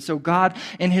 4th grade. And so God,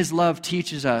 in His love,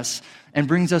 teaches us and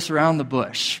brings us around the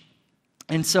bush.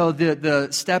 And so the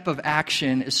step of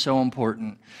action is so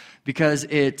important, because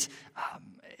it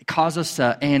causes us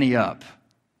to ante up.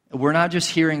 We're not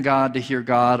just hearing God to hear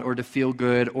God or to feel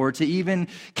good or to even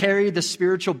carry the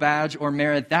spiritual badge or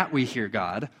merit that we hear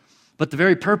God. But the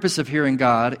very purpose of hearing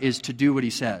God is to do what He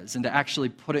says and to actually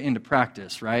put it into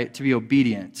practice, right? To be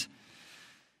obedient.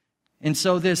 And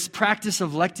so this practice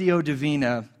of Lectio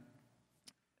Divina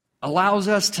allows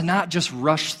us to not just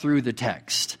rush through the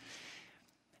text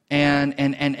and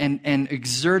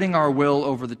exerting our will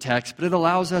over the text, but it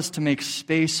allows us to make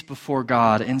space before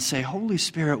God and say, Holy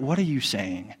Spirit, what are you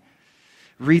saying?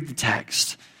 Read the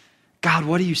text. God,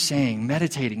 what are you saying?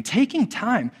 Meditating, taking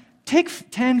time. Take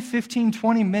 10, 15,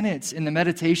 20 minutes in the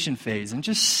meditation phase and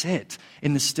just sit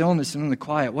in the stillness and in the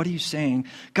quiet. What are you saying?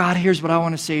 God, here's what I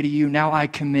want to say to you. Now I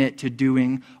commit to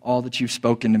doing all that you've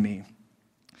spoken to me.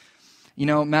 You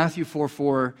know, Matthew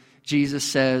 4:4, Jesus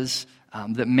says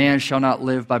that man shall not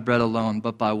live by bread alone,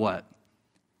 but by what?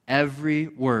 Every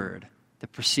word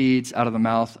that proceeds out of the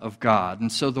mouth of God.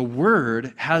 And so the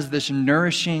word has this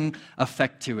nourishing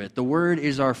effect to it. The word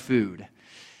is our food.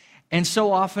 And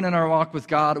so often in our walk with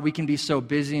God, we can be so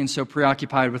busy and so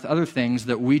preoccupied with other things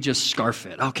that we just scarf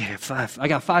it. Okay, I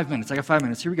got 5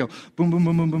 minutes. Here we go. Boom, boom,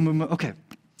 boom, boom, boom, boom. Okay,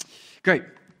 great.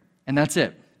 And that's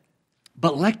it.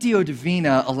 But Lectio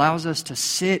Divina allows us to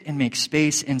sit and make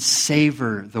space and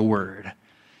savor the word.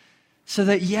 So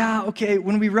that,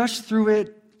 when we rush through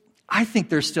it, I think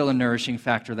there's still a nourishing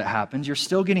factor that happens. You're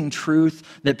still getting truth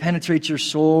that penetrates your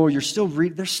soul.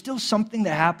 There's still something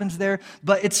that happens there,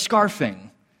 but it's scarfing.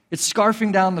 It's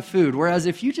scarfing down the food. Whereas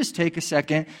if you just take a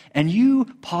second and you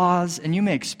pause and you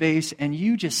make space and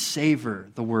you just savor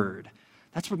the word,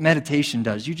 that's what meditation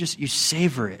does. You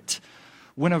savor it.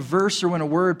 When a verse or when a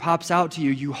word pops out to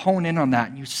you, you hone in on that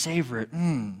and you savor it.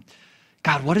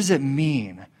 God, what does it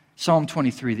mean? Psalm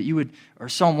 23, or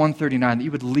Psalm 139, that you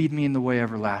would lead me in the way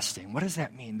everlasting. What does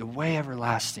that mean? The way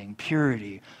everlasting,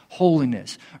 purity,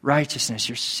 holiness, righteousness.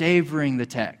 You're savoring the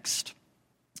text.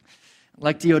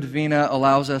 Lectio Divina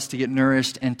allows us to get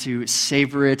nourished and to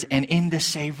savor it. And in the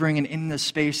savoring and in the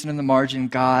space and in the margin,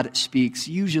 God speaks,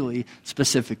 usually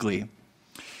specifically.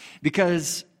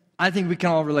 Because I think we can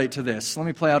all relate to this. Let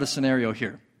me play out a scenario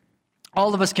here.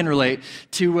 All of us can relate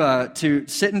to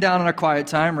sitting down in our quiet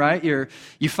time, right?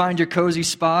 You find your cozy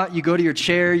spot, you go to your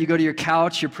chair, you go to your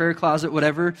couch, your prayer closet,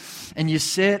 whatever, and you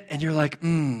sit and you're like,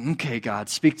 okay, God,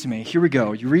 speak to me. Here we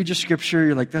go. You read your scripture,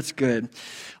 you're like, that's good.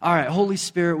 All right, Holy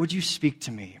Spirit, would you speak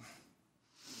to me?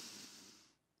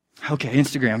 Okay,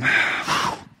 Instagram.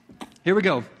 Here we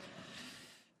go.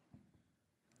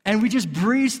 And we just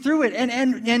breeze through it,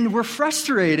 and we're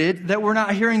frustrated that we're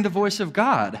not hearing the voice of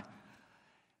God.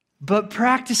 But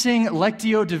practicing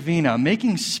Lectio Divina,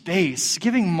 making space,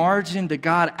 giving margin to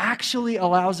God, actually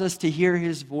allows us to hear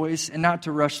His voice and not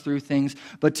to rush through things,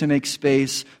 but to make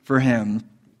space for Him.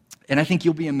 And I think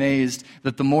you'll be amazed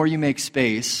that the more you make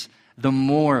space, the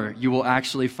more you will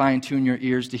actually fine-tune your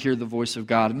ears to hear the voice of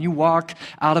God. And you walk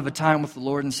out of a time with the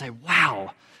Lord and say,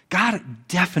 wow, God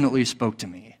definitely spoke to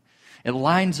me. It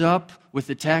lines up with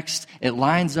the text. It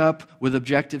lines up with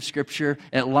objective scripture.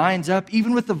 It lines up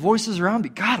even with the voices around me.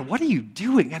 God, what are you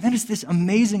doing? And then it's this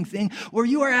amazing thing where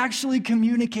you are actually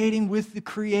communicating with the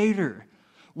Creator,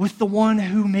 with the one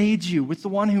who made you, with the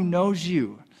one who knows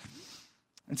you.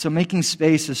 And so making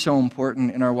space is so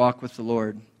important in our walk with the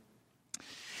Lord.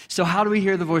 So how do we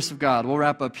hear the voice of God? We'll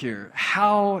wrap up here.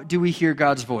 How do we hear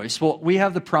God's voice? Well, we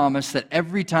have the promise that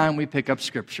every time we pick up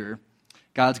scripture,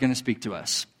 God's going to speak to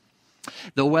us.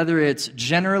 Though whether it's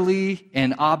generally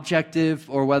and objective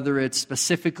or whether it's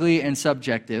specifically and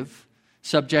subjective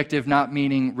not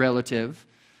meaning relative,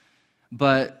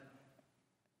 but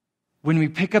when we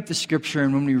pick up the scripture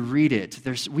and when we read it,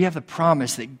 we have the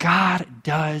promise that God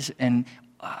does and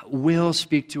will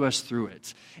speak to us through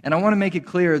it. And I want to make it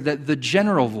clear that the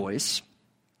general voice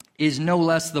is no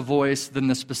less the voice than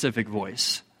the specific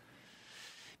voice.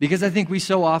 Because I think we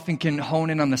so often can hone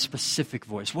in on the specific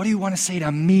voice. What do you want to say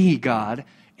to me, God?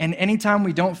 And anytime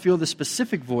we don't feel the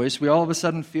specific voice, we all of a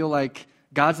sudden feel like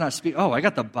God's not speaking. Oh, I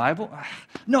got the Bible?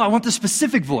 No, I want the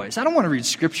specific voice. I don't want to read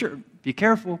scripture. Be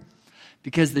careful.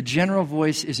 Because the general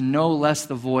voice is no less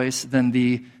the voice than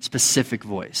the specific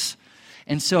voice.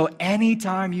 And so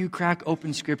anytime you crack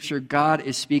open scripture, God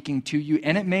is speaking to you.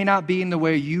 And it may not be in the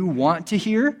way you want to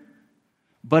hear,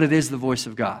 but it is the voice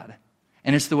of God.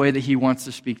 And it's the way that He wants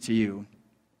to speak to you.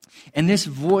 And this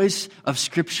voice of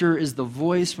Scripture is the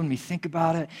voice, when we think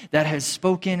about it, that has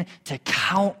spoken to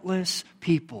countless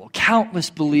people, countless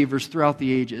believers throughout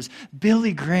the ages.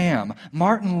 Billy Graham,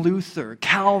 Martin Luther,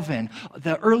 Calvin,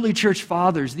 the early church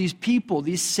fathers, these people,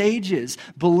 these sages,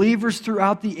 believers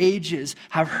throughout the ages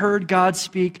have heard God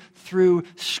speak through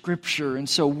Scripture. And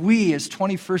so we, as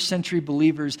 21st century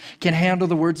believers, can handle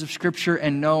the words of Scripture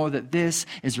and know that this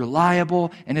is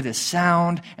reliable and it is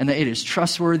sound and that it is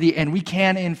trustworthy, and we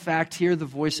can, in fact, hear the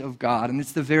voice of God. And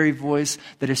it's the very voice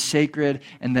that is sacred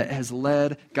and that has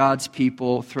led God's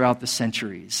people throughout the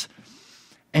centuries.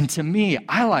 And to me,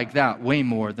 I like that way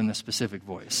more than the specific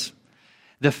voice.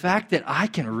 The fact that I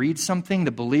can read something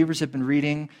the believers have been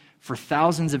reading for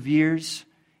thousands of years,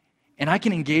 and I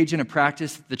can engage in a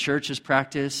practice that the church has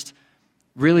practiced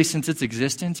really since its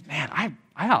existence, man,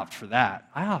 I opt for that.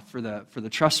 I opt for the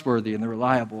trustworthy and the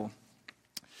reliable.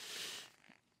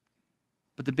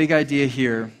 But the big idea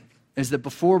here is that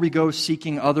before we go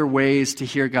seeking other ways to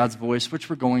hear God's voice, which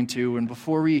we're going to, and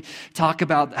before we talk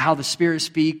about how the Spirit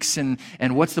speaks and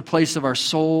what's the place of our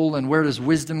soul and where does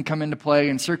wisdom come into play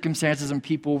and circumstances and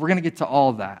people, we're going to get to all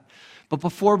of that. But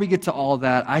before we get to all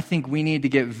that, I think we need to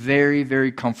get very,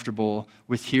 very comfortable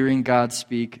with hearing God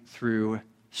speak through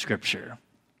Scripture.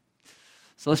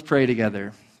 So let's pray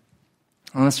together,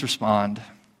 and let's respond.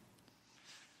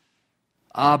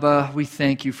 Abba, we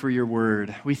thank you for your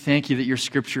word. We thank you that your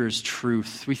Scripture is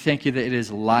truth. We thank you that it is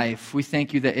life. We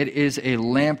thank you that it is a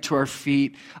lamp to our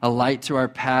feet, a light to our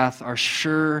path, our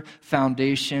sure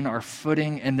foundation, our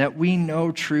footing, and that we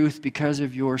know truth because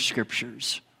of your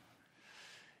Scriptures.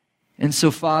 And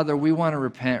so, Father, we want to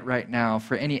repent right now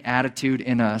for any attitude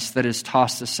in us that has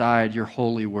tossed aside your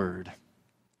holy word.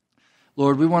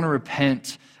 Lord, we want to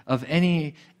repent of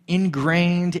any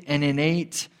ingrained and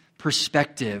innate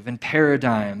perspective and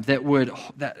paradigm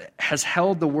that has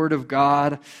held the word of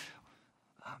God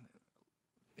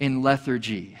in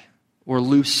lethargy or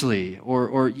loosely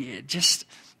or just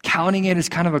counting it as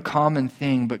kind of a common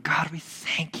thing. But God, we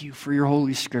thank you for your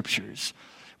holy Scriptures.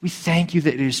 We thank you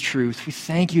that it is truth. We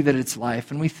thank you that it's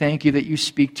life. And we thank you that you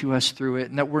speak to us through it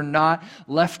and that we're not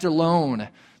left alone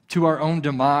to our own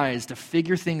demise to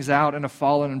figure things out in a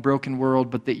fallen and broken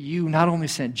world, but that you not only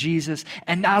sent Jesus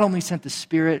and not only sent the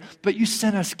Spirit, but you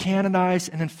sent us canonized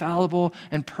and infallible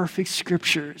and perfect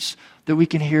scriptures that we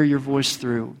can hear your voice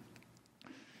through.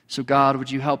 So God, would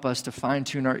you help us to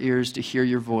fine-tune our ears to hear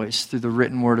your voice through the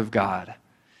written word of God?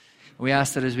 We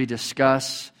ask that as we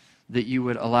discuss, that you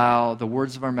would allow the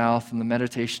words of our mouth and the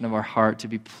meditation of our heart to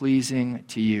be pleasing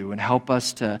to you and help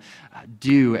us to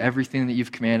do everything that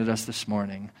you've commanded us this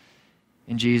morning.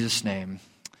 In Jesus' name,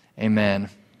 amen.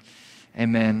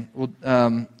 Amen.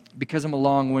 Well, because I'm a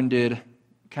long-winded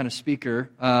kind of speaker,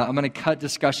 I'm going to cut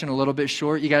discussion a little bit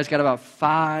short. You guys got about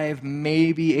 5,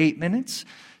 maybe 8 minutes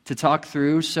to talk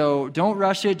through, so don't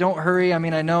rush it, don't hurry. I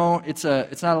mean, I know it's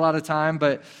not a lot of time,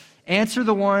 but answer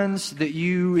the ones that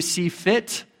you see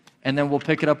fit, and then we'll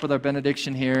pick it up with our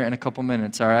benediction here in a couple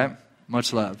minutes, all right?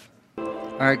 Much love.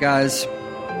 All right, guys,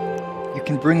 you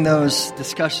can bring those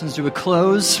discussions to a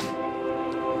close.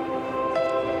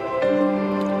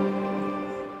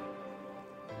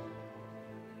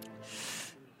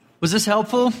 Was this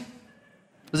helpful?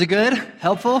 Was it good?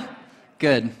 Helpful?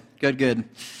 Good.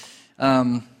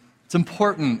 It's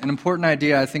important, an important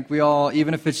idea. I think we all,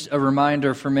 even if it's a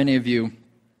reminder for many of you,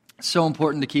 it's so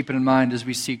important to keep it in mind as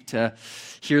we seek to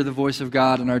hear the voice of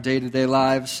God in our day-to-day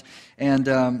lives. And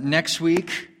next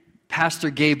week, Pastor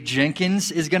Gabe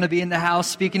Jenkins is going to be in the house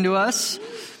speaking to us.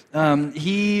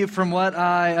 He, from what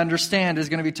I understand, is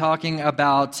going to be talking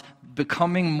about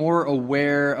becoming more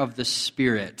aware of the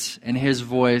Spirit and his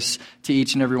voice to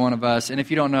each and every one of us. And if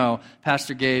you don't know,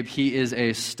 Pastor Gabe, he is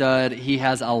a stud. He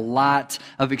has a lot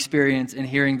of experience in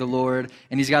hearing the Lord,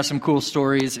 and he's got some cool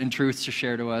stories and truths to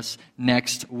share to us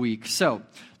next week. So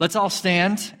let's all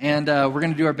stand, and we're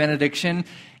going to do our benediction.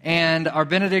 And our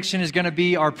benediction is going to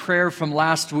be our prayer from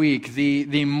last week,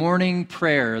 the morning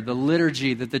prayer, the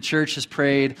liturgy that the church has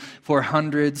prayed for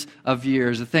hundreds of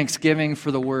years, a thanksgiving for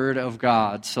the Word of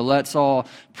God. So let's all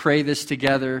pray this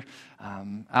together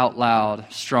out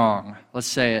loud, strong. Let's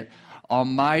say it.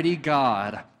 Almighty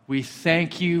God, we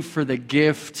thank you for the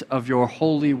gift of your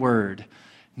holy word.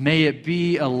 May it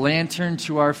be a lantern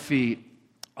to our feet,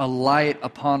 a light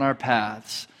upon our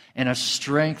paths, and a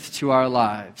strength to our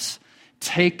lives.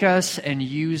 Take us and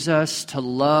use us to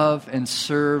love and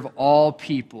serve all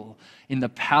people in the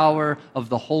power of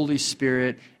the Holy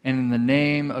Spirit and in the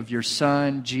name of your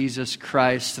Son, Jesus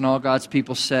Christ. And all God's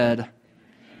people said,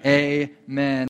 Amen.